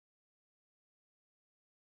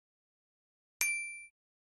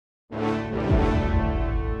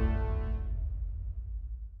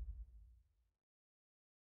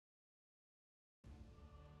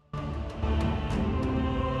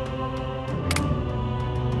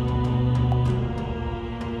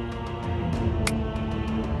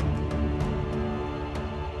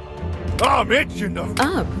I'm itching to...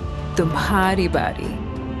 अब तुम्हारी बारी.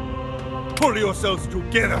 Pull yourselves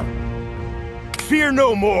together. Fear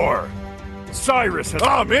no more. Cyrus,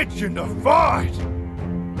 I'm itching to fight.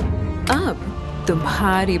 अब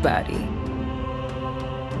तुम्हारी बारी.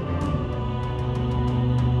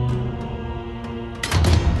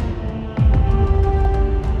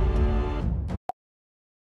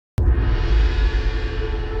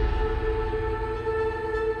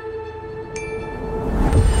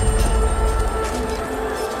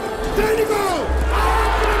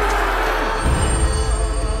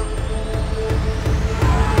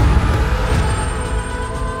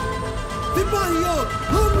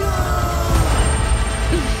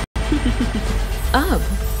 अब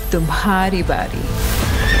तुम्हारी बारी.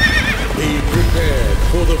 Be prepared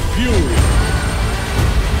for the fury.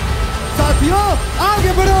 साथियों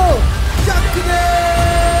आगे बढ़ो. चकने.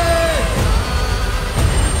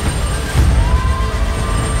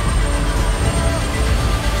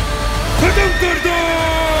 खत्म कर दो.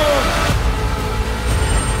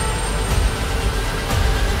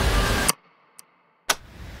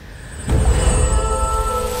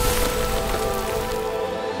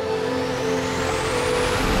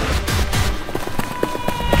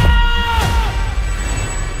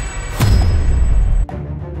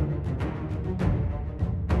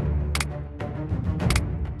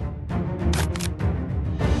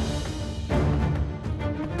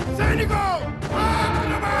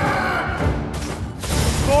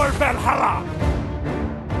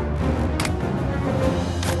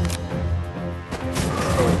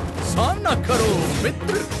 सामना करो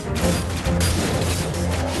मित्र.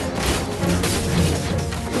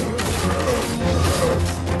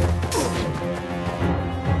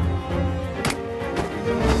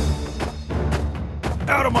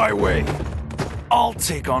 Out of my way. I'll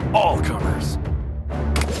take on all comers.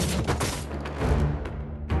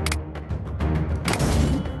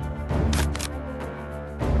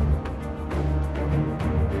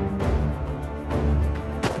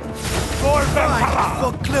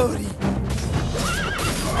 For glory.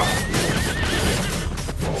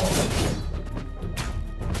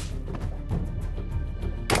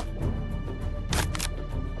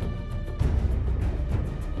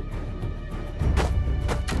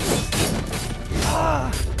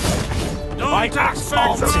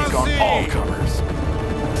 I'll take on all comers.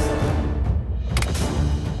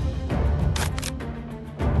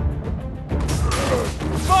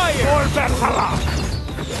 Fire! For Valhalla!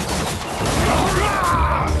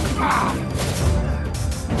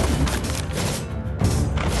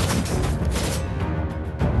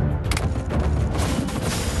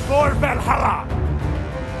 For Valhalla!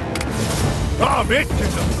 I'm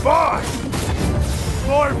itching to fight!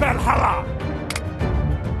 For Valhalla!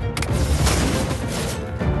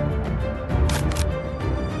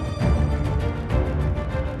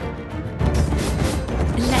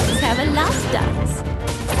 Let's have a last dance.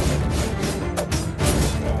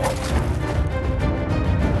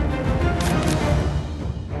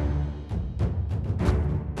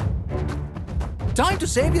 Time to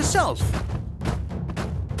save yourself.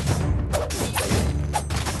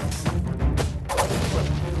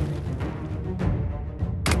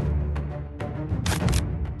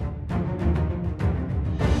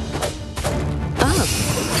 अब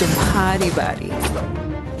तुम्हारी बारी.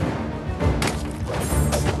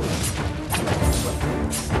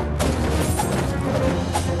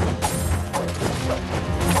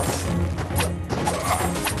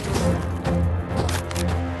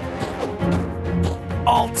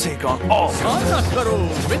 I'll take on all सामना करो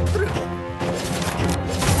मित्र.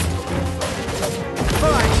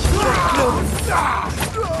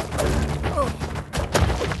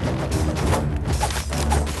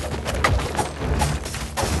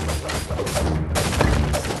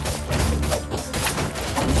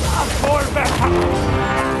 For Valhalla!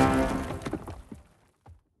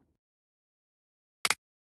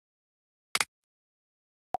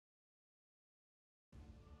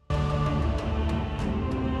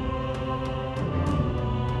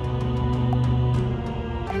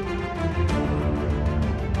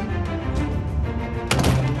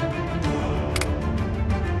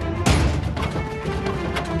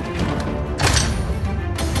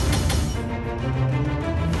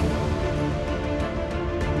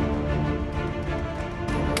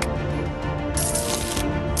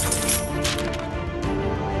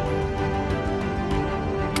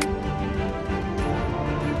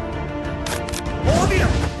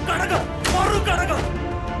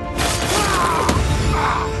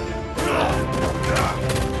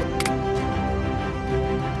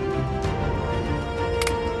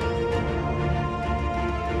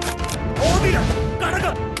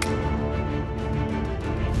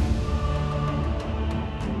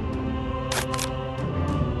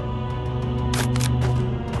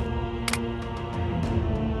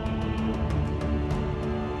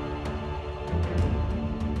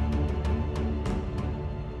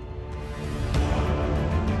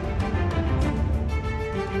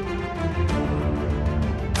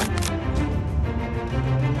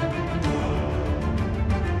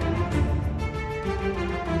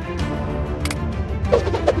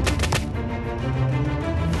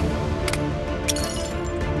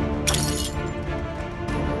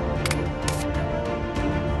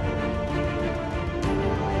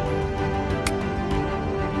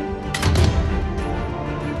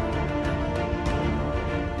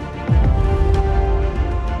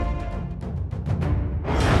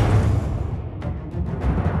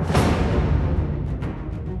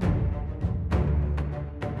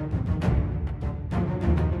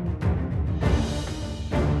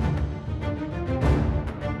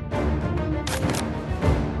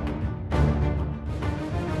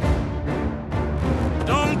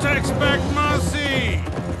 expect mercy!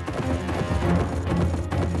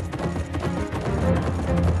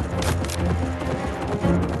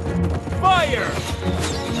 Fire!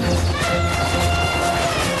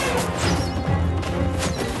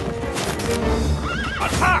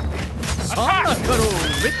 Attack! Attack!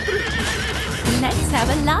 Let's have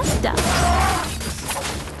a last dance.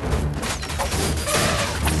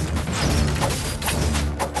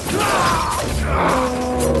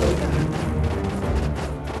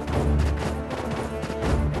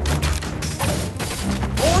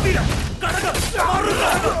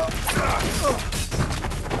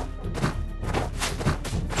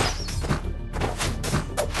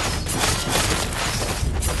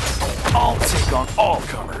 I'll take on all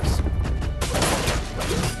comers.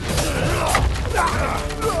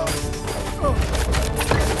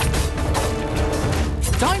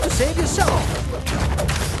 Time to save yourself.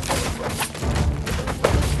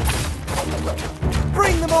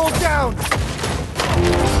 Bring them all down.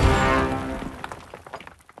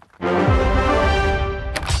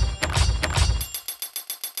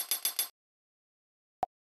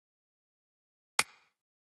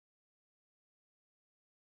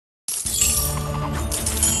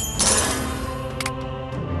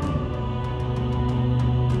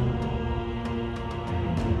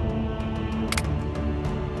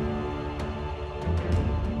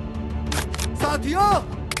 Sadio!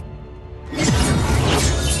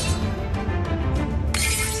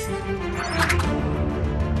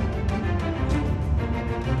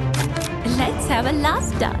 Let's have a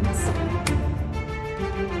last dance.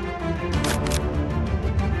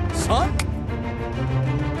 Son?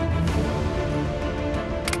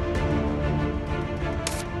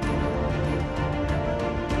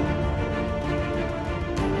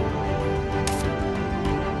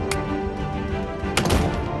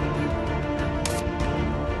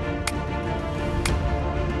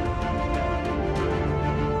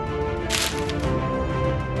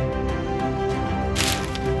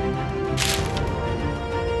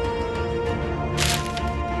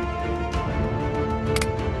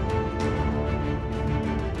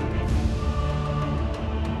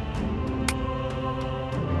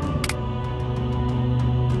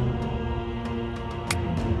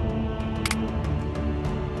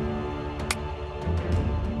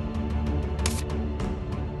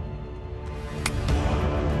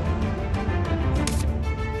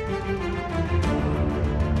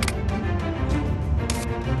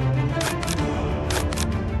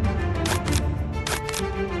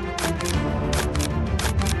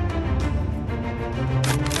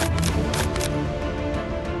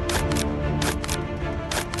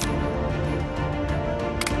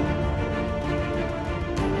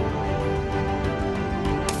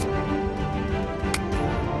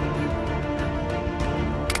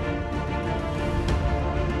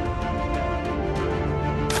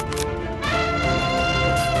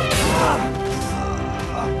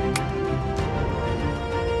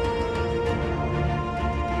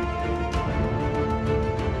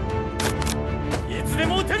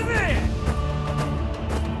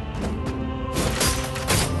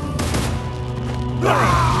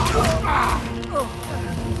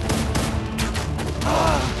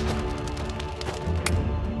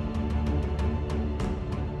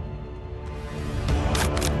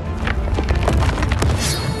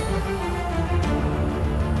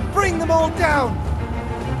 Bring them all down!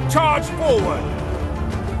 Charge forward!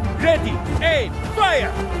 Ready, aim,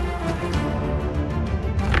 fire!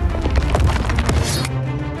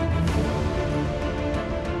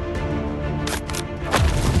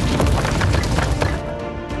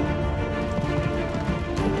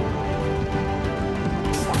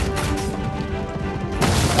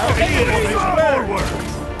 Forward!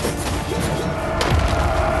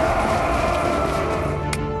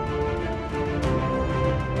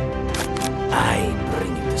 I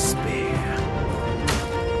bring you despair.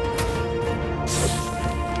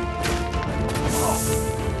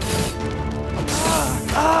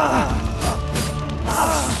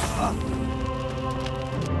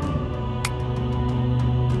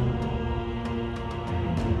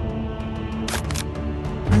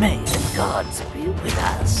 May the gods be with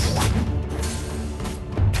us.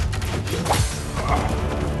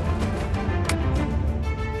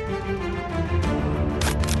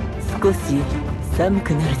 少し寒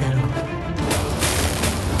くなるだろう。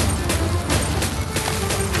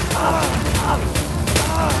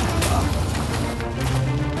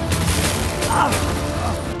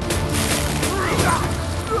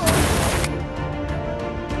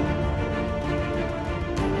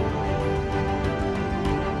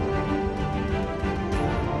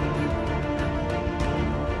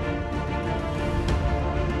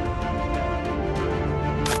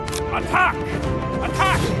Attack!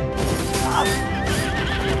 Attack!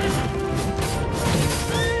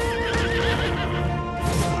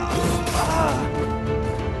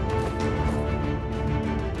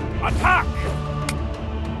 Attack!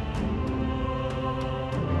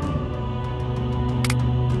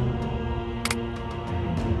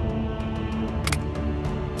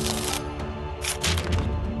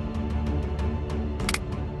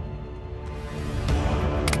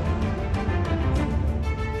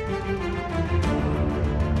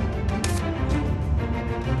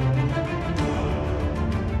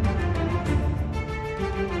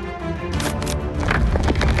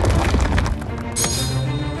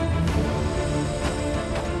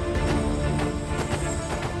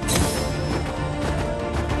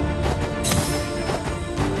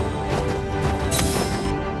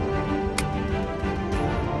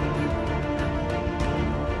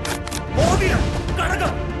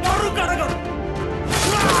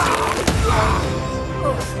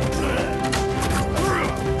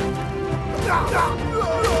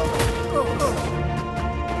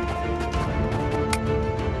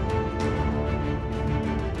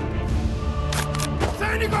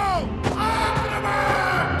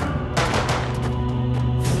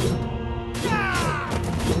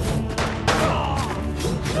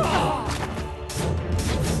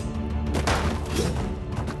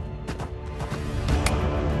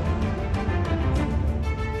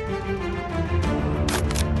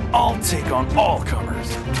 I'll take on all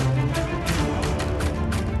comers.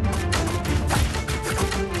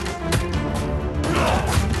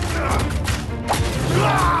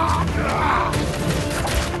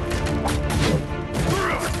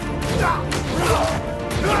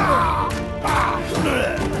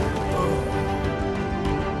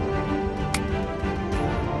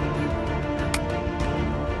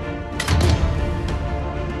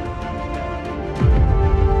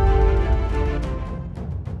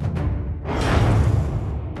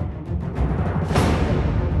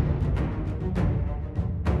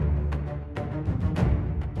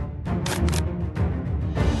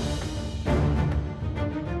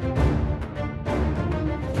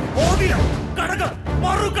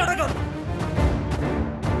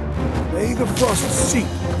 May the frost seep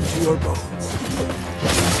into your bones.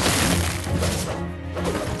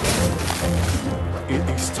 It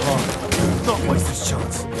is time. Do not waste this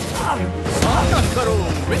chance.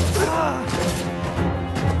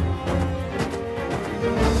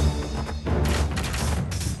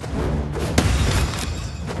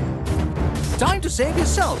 Time to save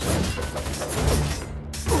yourself.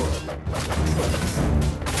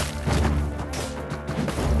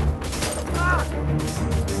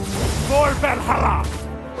 For Valhalla!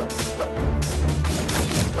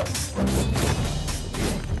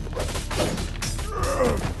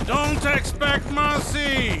 Don't expect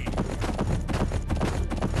mercy!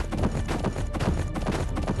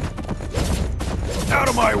 Out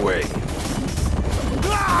of my way!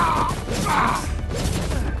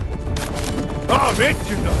 I'm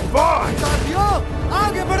itching to fight! Yo,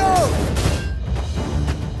 I'll give it all.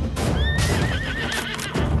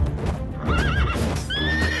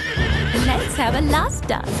 Let's have a last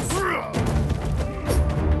dance.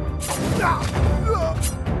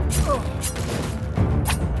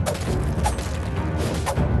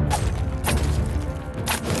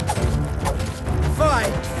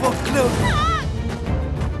 Fight for glory.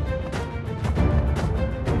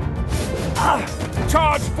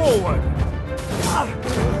 Charge forward!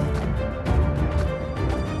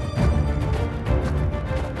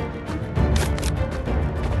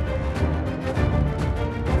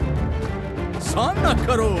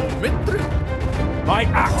 My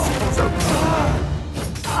axe was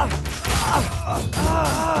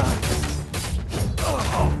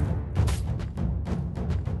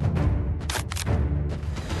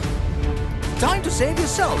Time to save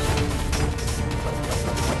yourself.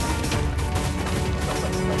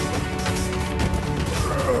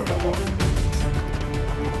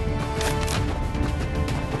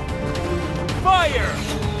 fire!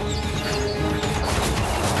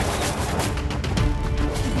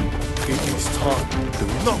 It is time. Do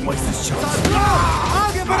not waste this chance.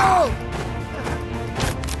 I'll give it all.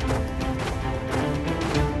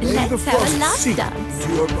 May the Let's have a frost last seep dance.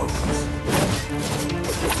 into your bones.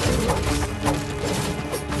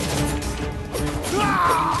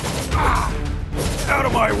 Out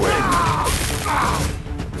of my way!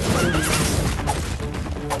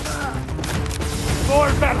 For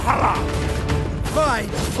Valhalla! Fight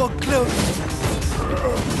for glory.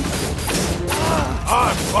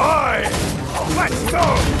 I'm fine! Let's go!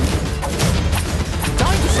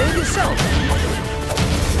 Time to save yourself.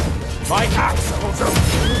 My axe will do.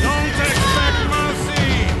 Don't expect mercy!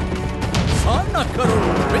 Sana karo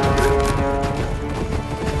mitra!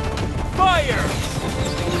 Fire!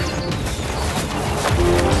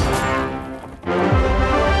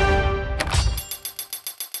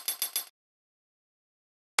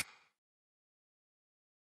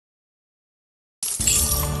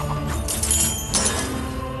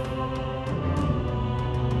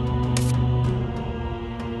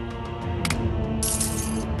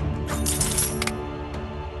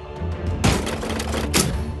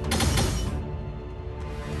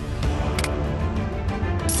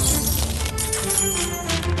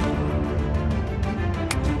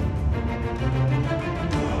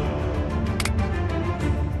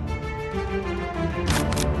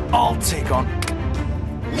 I'll take on.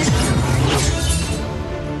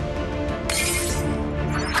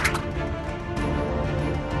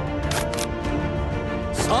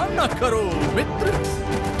 Sana karo mitra!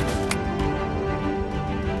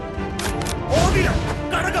 Odira!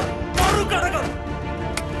 Karaga! Maru karaga!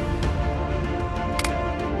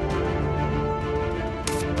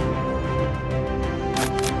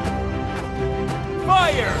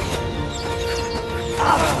 Fire!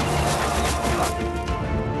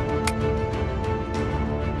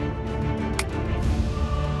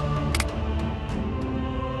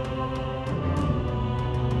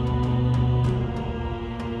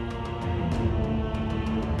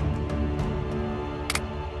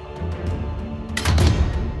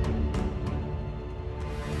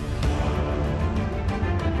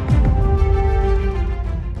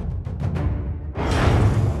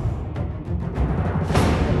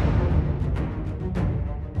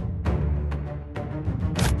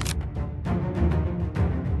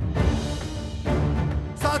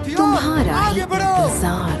 तुम्हारा ही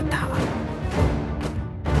इंतजार था।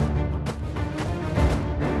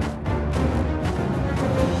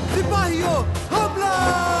 सिपाहियों हमला!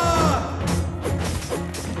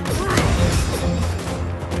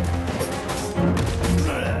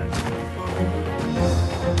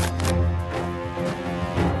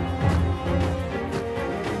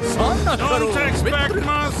 Sana karo Don't expect mitra!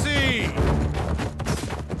 mercy!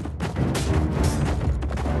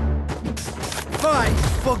 Fight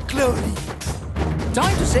for glory!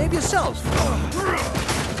 Time to save yourself.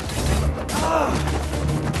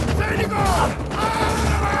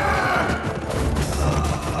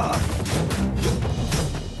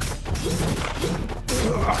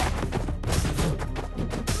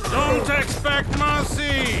 Don't expect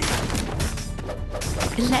mercy!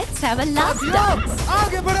 Let's have a last dance.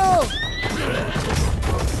 आगे बढ़ो!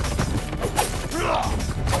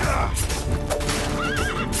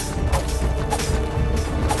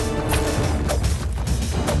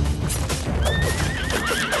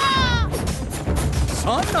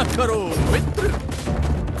 Sana karo mitra!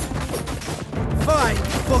 Fight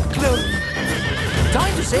for glory!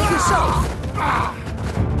 Time to save yourself.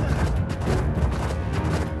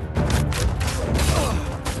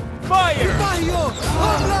 Fire! सिपाहियों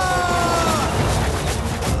हमला!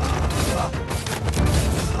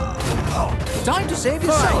 Time to save Fight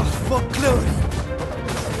yourself. for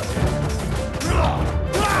glory!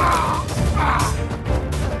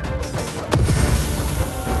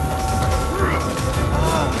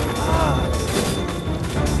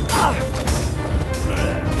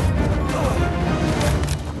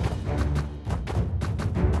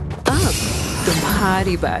 अब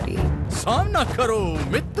तुम्हारी बारी। सामना करो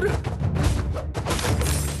मित्र!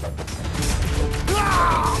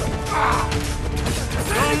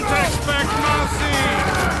 Don't expect mercy!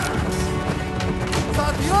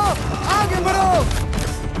 साथियों आगे बढ़ो!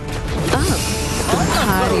 अब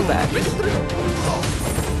तुम्हारी बारी। मित्र!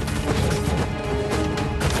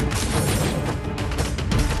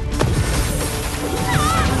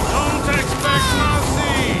 Don't expect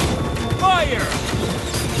mercy! Fire!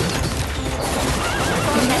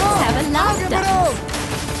 Let's have a last आगे dance. बढ़ो!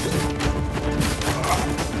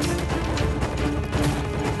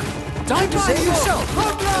 Time to save yourself.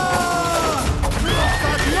 हमला!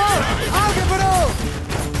 साथियों आगे बढ़ो!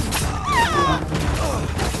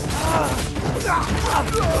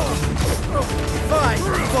 Fight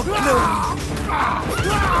for glory!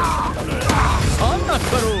 सामना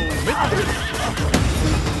करो मित्र!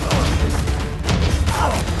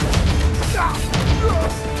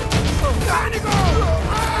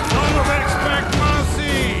 Don't expect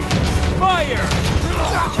mercy! Fire!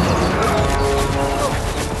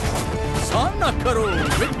 सामना करो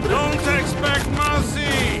मित्र! Don't expect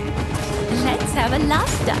mercy! Let's have a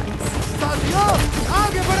last dance. साथियों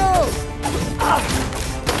आगे बढ़ो!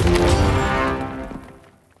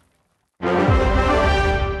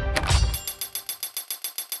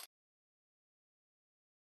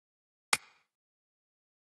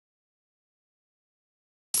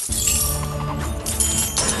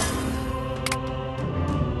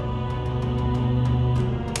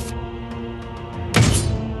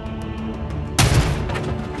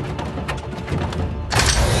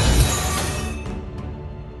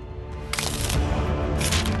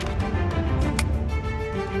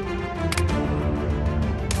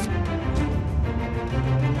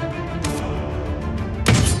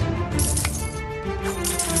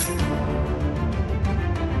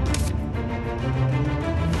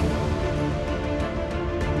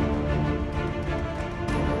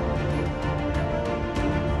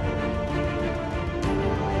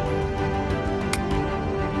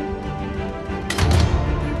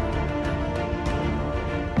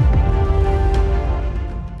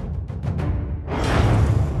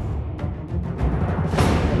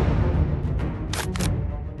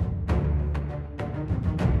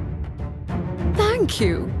 Thank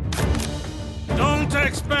you. Don't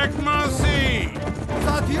expect mercy!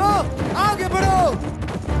 साथियों आगे बढ़ो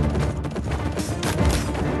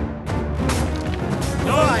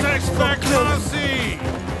Don't expect mercy!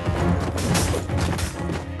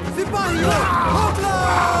 सिपाहियों हमला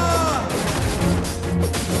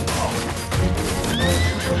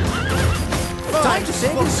Time to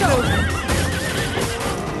save yourself.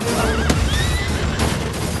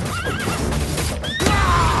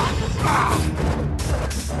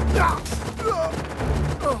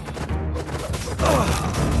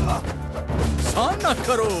 सामना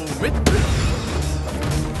करो मित्र!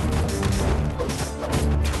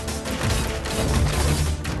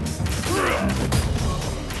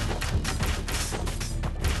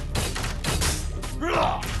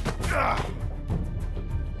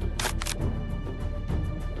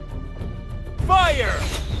 Fire!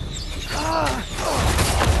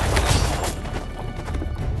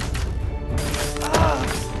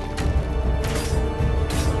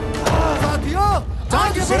 साथियों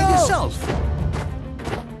Time to save yourself.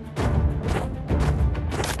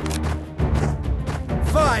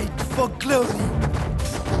 Fight for glory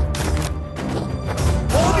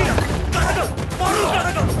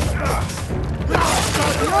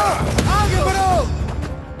साथियों आगे बढ़ो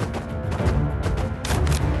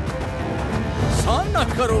सामना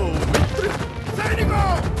करो मित्र!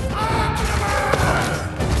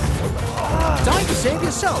 Time to save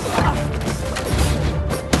yourself.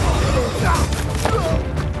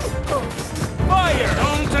 Fire!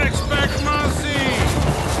 Don't expect mercy!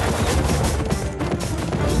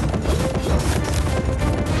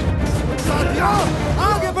 साथियों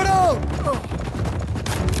आगे बढ़ो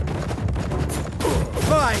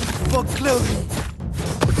Fight for glory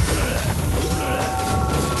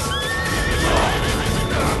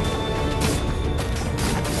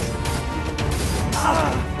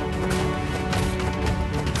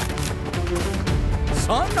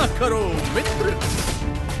सामना करो मित्र!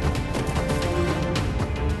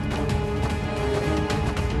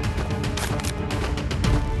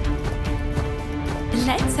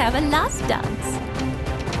 Let's have a last dance.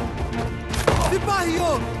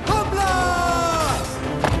 सिपाहियों हमला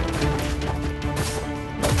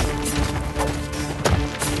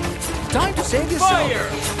Time to save yourself. Fire!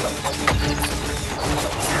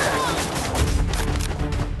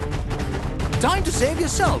 Time to save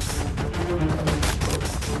yourself.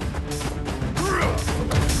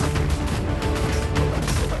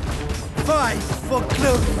 Fight for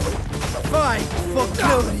glory Fight for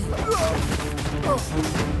glory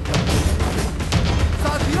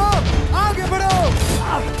साथियों आगे बढ़ो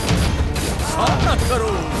सामना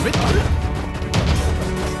करो मित्र!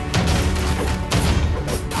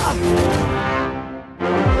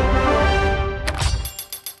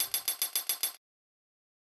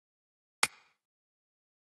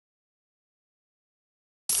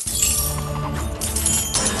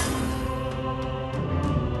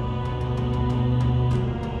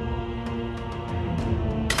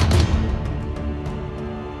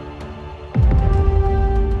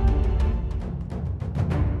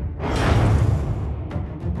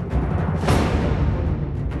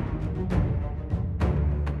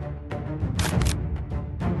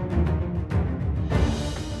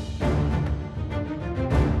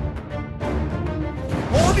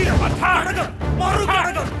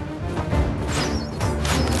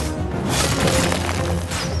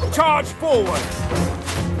 Charge forward!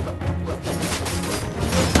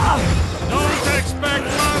 Don't expect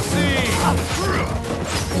mercy!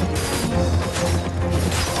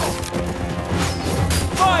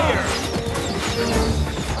 Fire!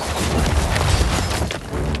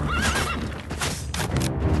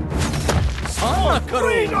 सामना करो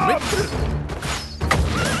मित्र!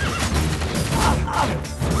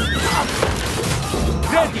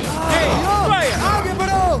 Ready! Aim! Fire! आगे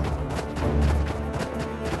बढ़ो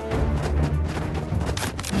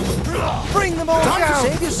Bring them all Time to down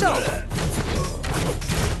save yourself.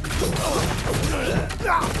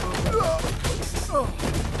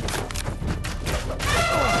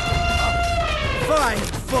 Fight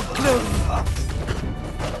for glory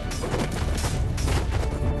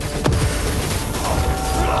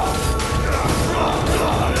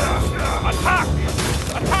Attack!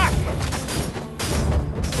 Attack!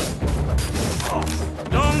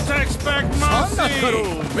 Don't expect mercy! सामना करो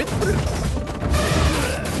मित्र!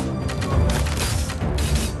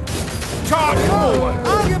 Charge forward!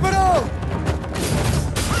 आगे बढ़ो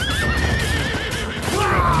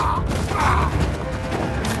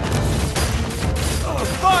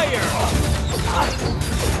Fire!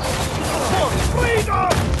 For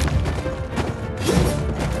freedom!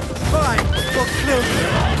 Fight for glory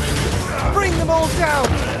Bring them all down!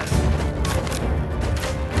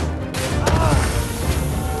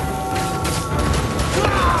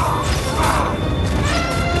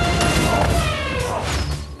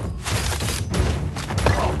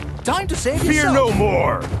 Time to save Fear yourself. no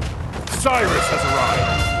more! Cyrus has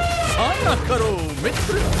arrived!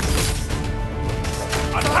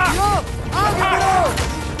 Attack!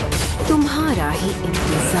 तुम्हारा ही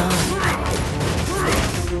इंतजार।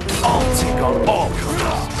 I'll take on all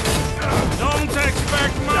comers! Don't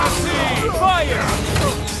expect mercy! Fire!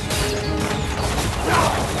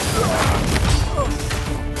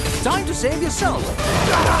 Time to save yourself.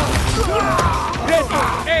 Ready!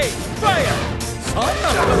 Aim! Fire!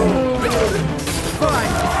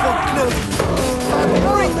 Fine, for close!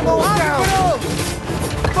 Bring them all down!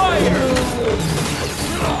 Fire!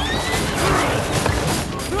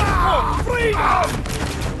 Freedom!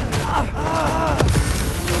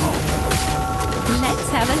 Let's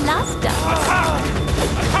have a last dance.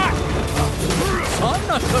 Attack!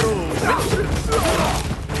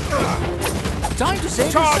 Time to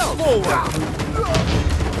save Charge yourself. forward!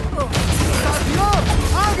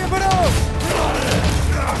 I'll give it up!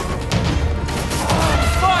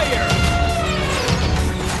 Fire!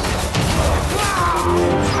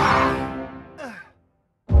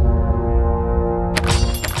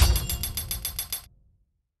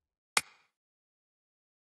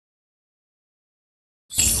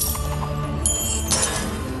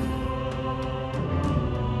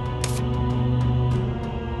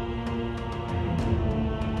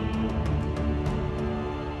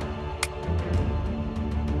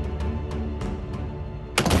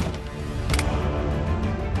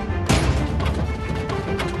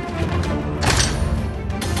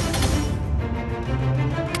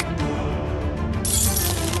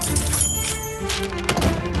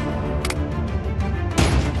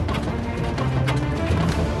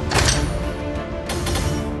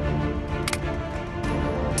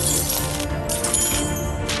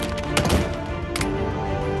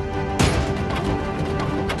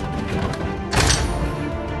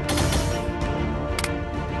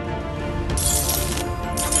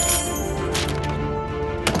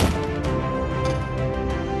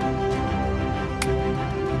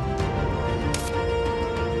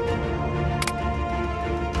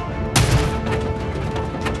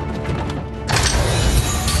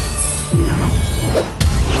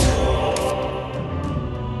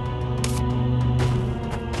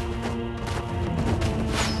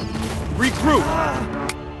 Regroup!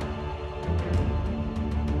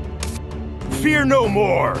 Fear no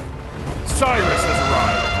more! Cyrus has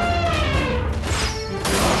arrived!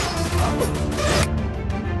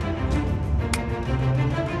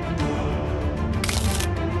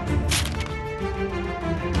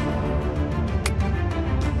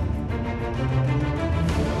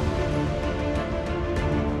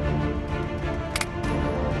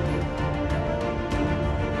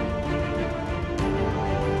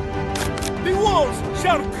 The walls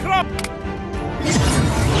shall crush!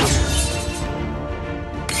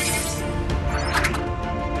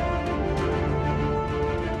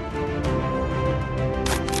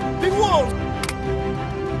 The walls!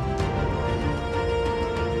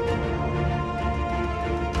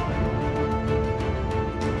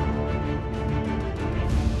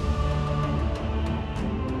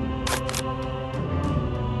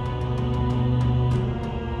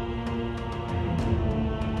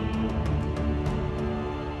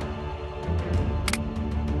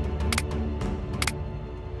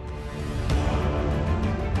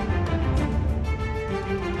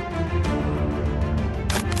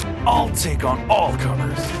 I'll take on all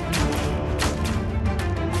comers.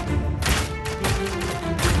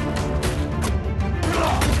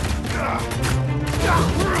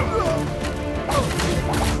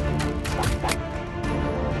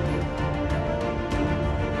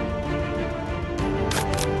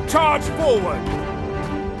 Charge forward!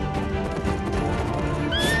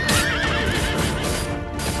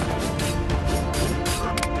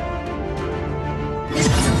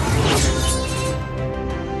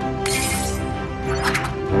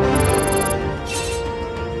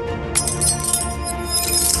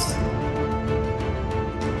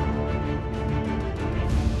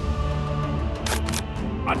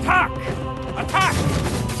 Attack! Attack!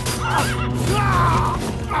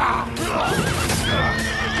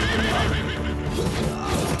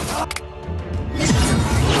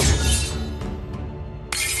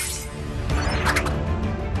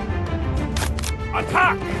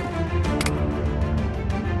 Attack!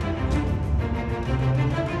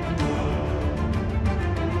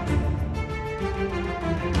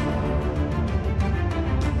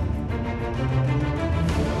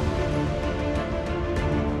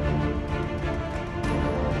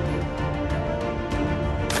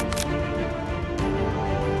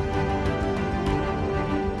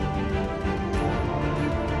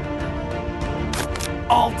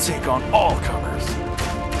 take on all comers.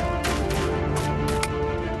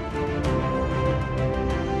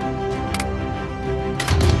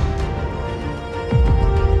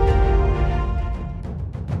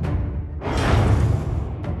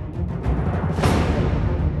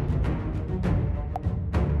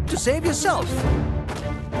 To save yourself.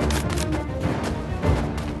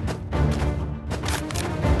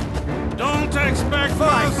 Don't expect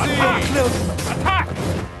Fight mercy!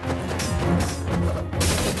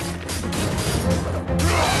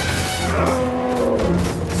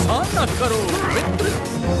 for glory!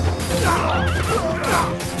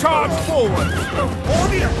 Attack! Charge forward!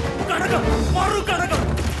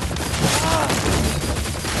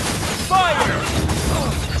 Fire!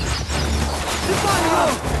 Demonio!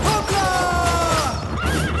 Hopla!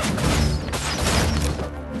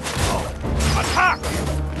 Attack!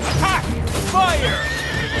 Attack! Fire!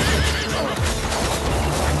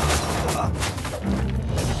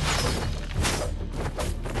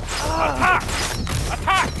 Attack!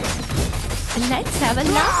 Attack! Let's have a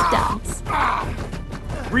last dance.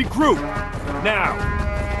 Regroup! Now!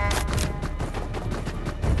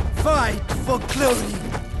 Fight for glory!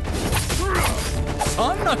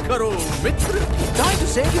 Time to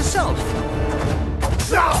save yourself.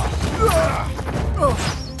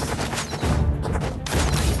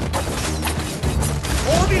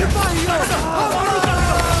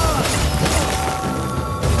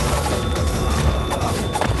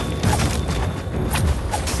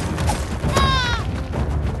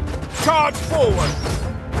 Charge forward!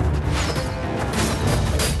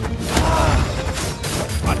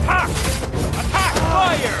 Attack! Attack!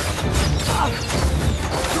 Fire!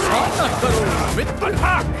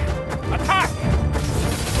 Attack! Attack!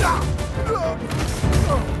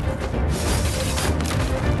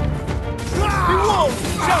 The walls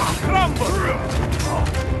shall crumble!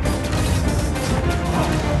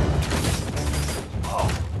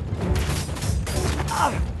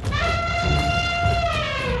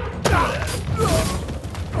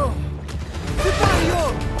 Demonio!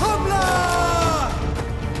 Hopla!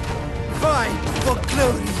 Fight for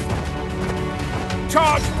glory!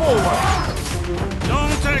 Charge forward!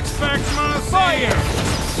 Don't expect mercy! Fire!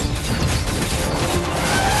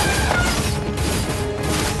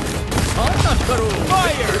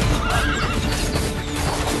 Fire!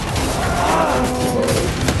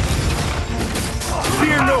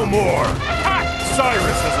 Fear no more! Attack!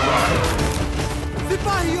 Cyrus has arrived!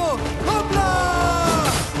 Demonio! Hopla!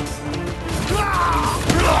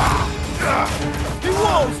 The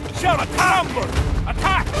walls shall crumble!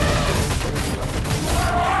 Attack!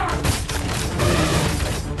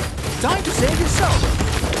 Time to save yourself.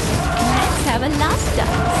 Let's have a last dance.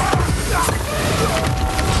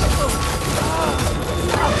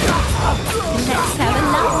 Let's have a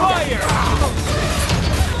last Fire!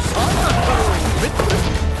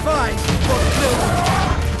 Fight for glory!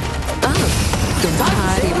 Oh, the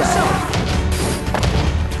party road.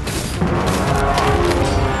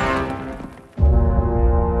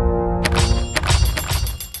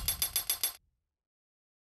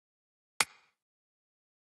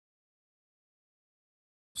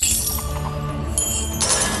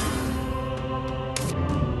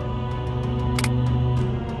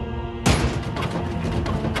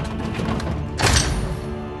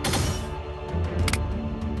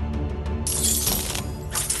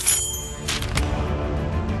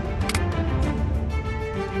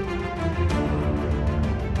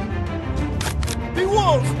 The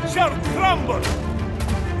walls shall crumble!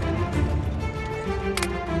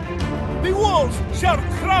 The walls shall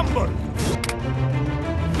crumble!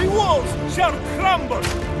 The walls shall crumble!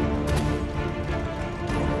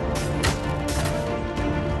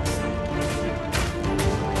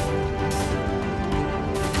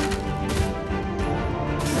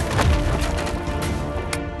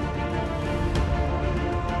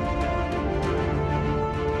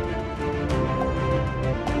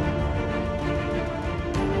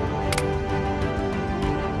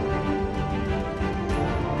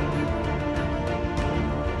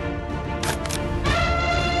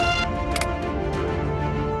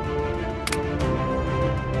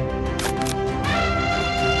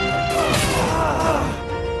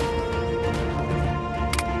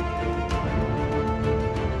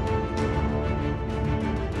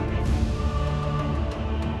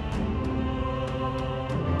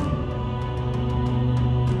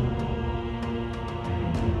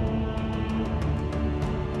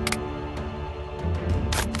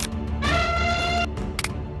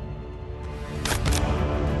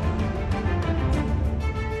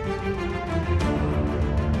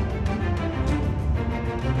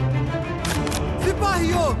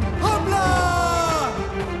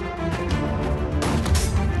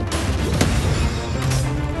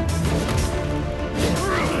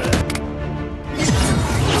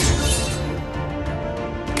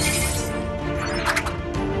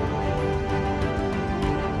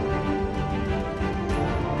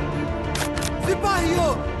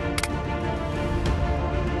 सिपाहियों!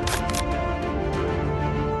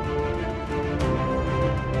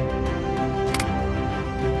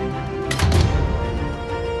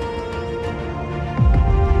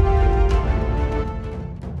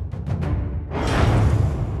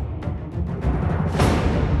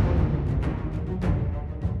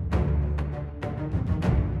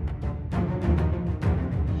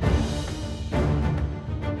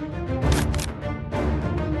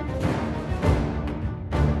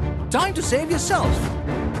 Time to save yourself.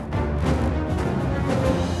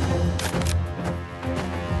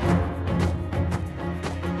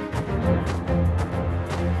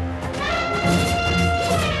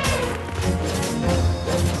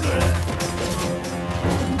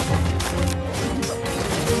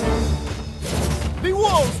 The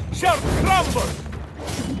walls shall crumble!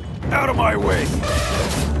 Out of my way!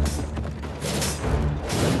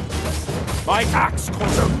 My axe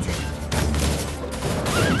calls out to you.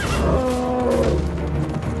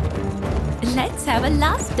 Let's have a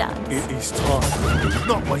last dance. It is time. Do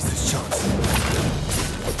not waste this chance.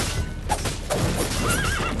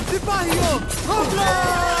 सिपाहियों! हमला!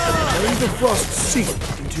 May the frost seep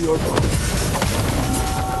into your bones.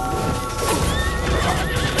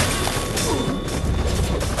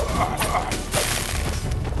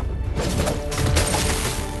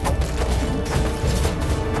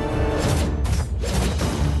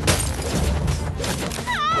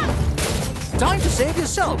 Time to save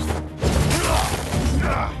yourself.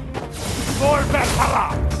 For Valhalla!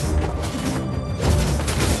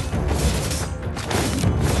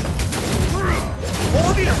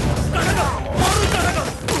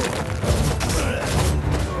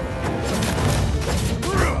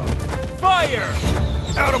 Fire!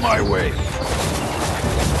 Out of my way!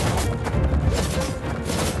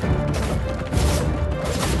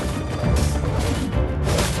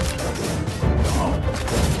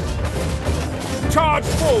 Charge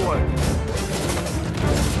forward!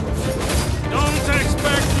 Don't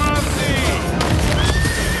expect mercy!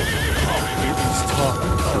 It is time.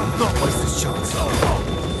 Do not waste this chance.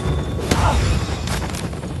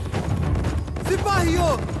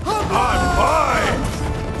 सिपाहियों! हमला! On by!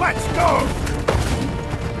 Let's go!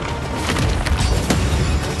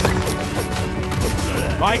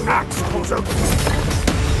 My axe calls out.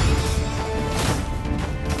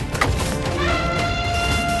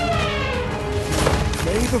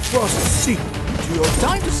 May the frost seep into your bones.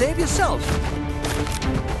 Time to save yourself.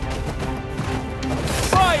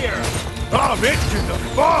 Fire! I'm into the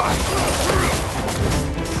fire!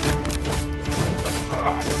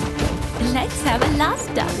 Let's have a last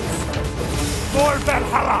dance. For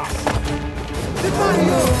Valhalla!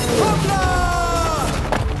 सिपाहियों! हमला!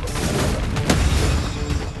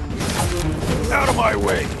 Out of my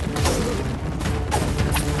way!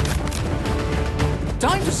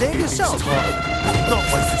 Time to save yourself. It's time. Do not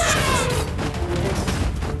waste this chance.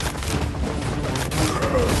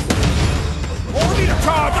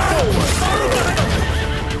 Charge forward!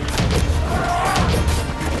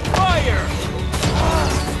 Fire!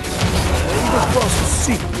 May the frost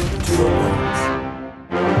seep into your bones.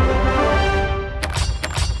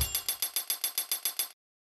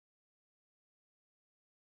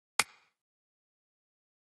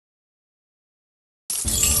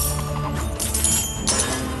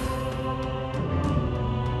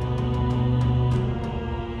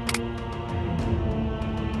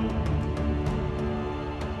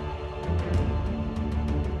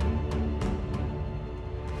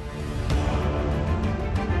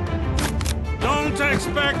 Don't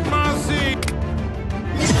expect mercy!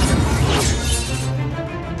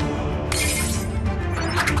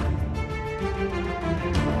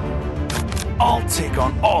 I'll take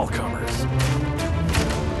on all comers.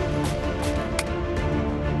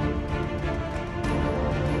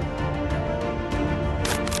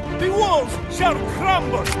 The walls shall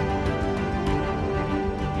crumble!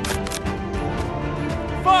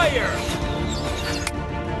 Fire!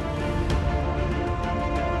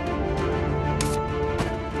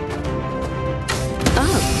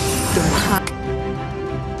 Oh, the hot.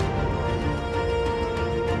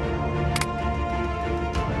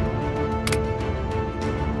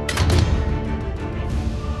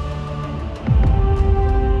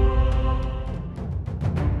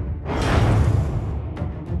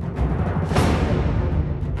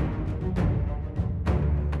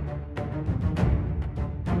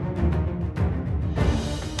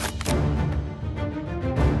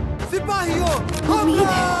 सिपाहियों! उम्मीद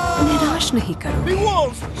है निराश नहीं करोगे। The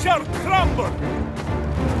walls shall crumble!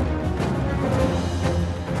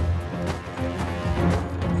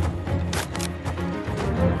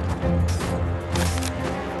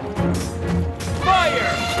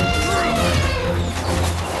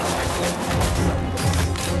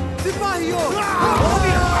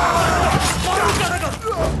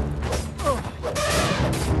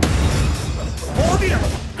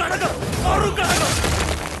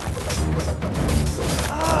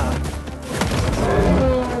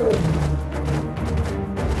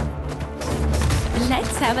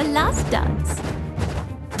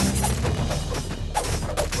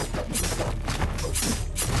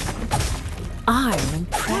 I'm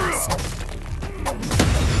impressed.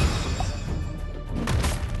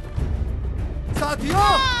 साथियों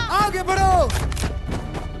आगे बढ़ो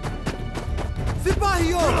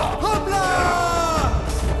सिपाहियों हमला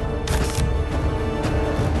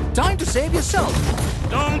Time to save yourself.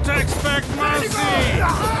 Don't expect mercy!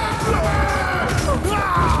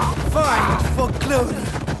 fight for glory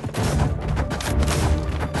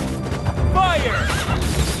Fire!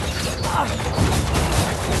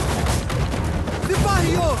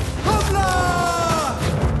 सिपाहियों हमला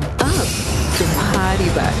अब तुम्हारी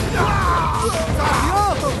बारी।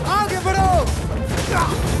 साथियों आगे बढ़ो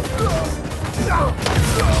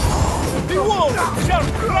The walls shall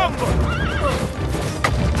crumble!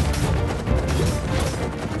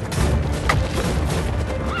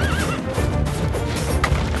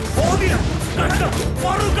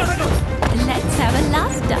 Let's have a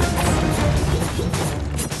last dance.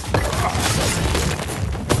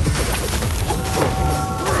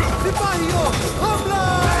 सिपाहियों हमला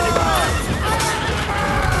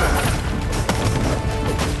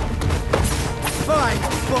fight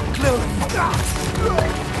for glory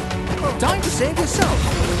Time to save yourself.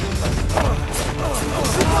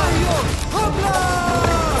 सिपाहियों हमला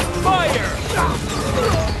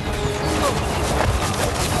Fire!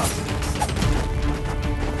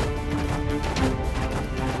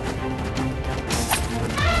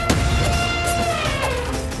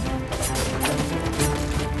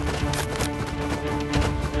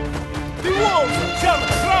 The walls shall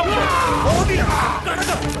crumble!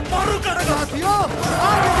 साथियों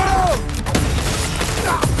आगे बढ़ो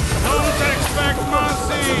Don't expect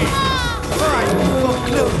mercy! fight for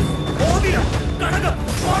glory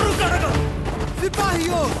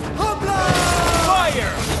सिपाहियों हमला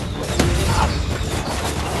Fire!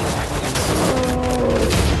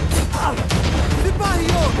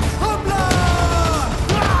 सिपाहियों हमला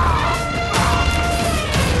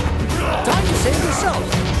Time to save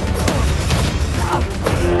yourself.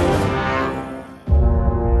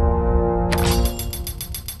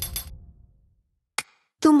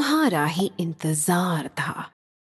 तुम्हारा ही इंतजार था।